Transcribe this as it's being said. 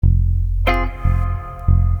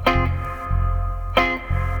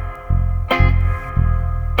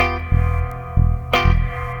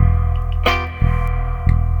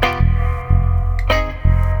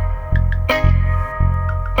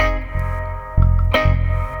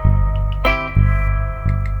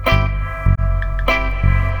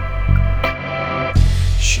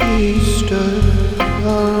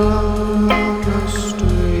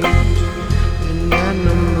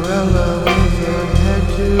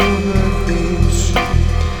her feet.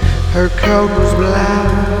 Her coat was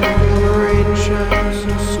black and her rain shone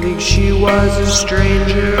so sleek. She was a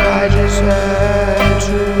stranger I just had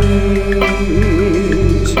to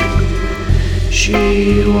meet.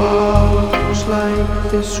 She walked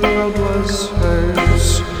like this world was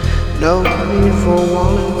hers. No need for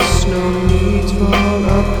wallets, no need for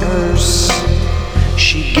a purse.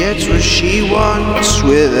 She gets what she wants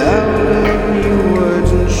without any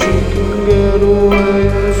words, and she can get away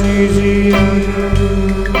as easy as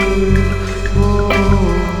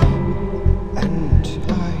and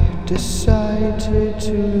I decided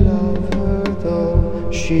to love her,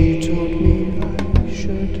 though she told me I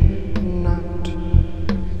should not.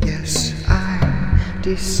 Yes, I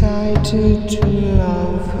decided to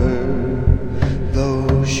love her,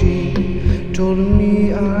 though she told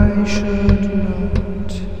me I should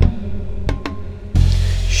not.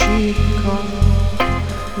 She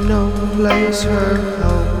called no place her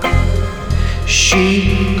home.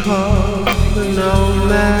 She called no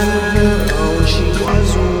man her own. She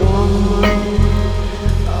was a woman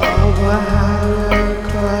of a higher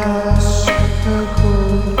class. Her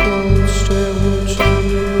cold, cold stare would turn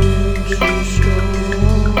into stone.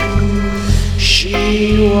 She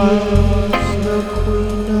was the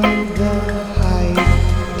queen of the hive.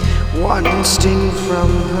 One sting from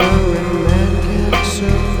her and man can't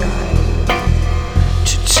survive.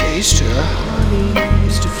 To taste her honey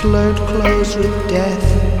is to flirt close with death.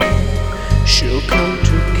 She'll come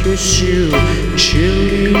to kiss you, and she'll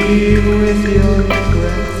leave with your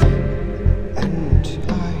breath. And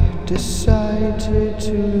I decided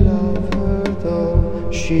to love her,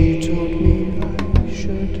 though she told me I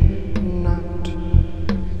should not.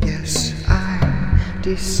 Yes, I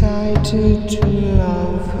decided to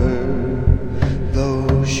love her,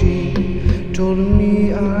 though she told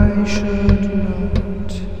me I should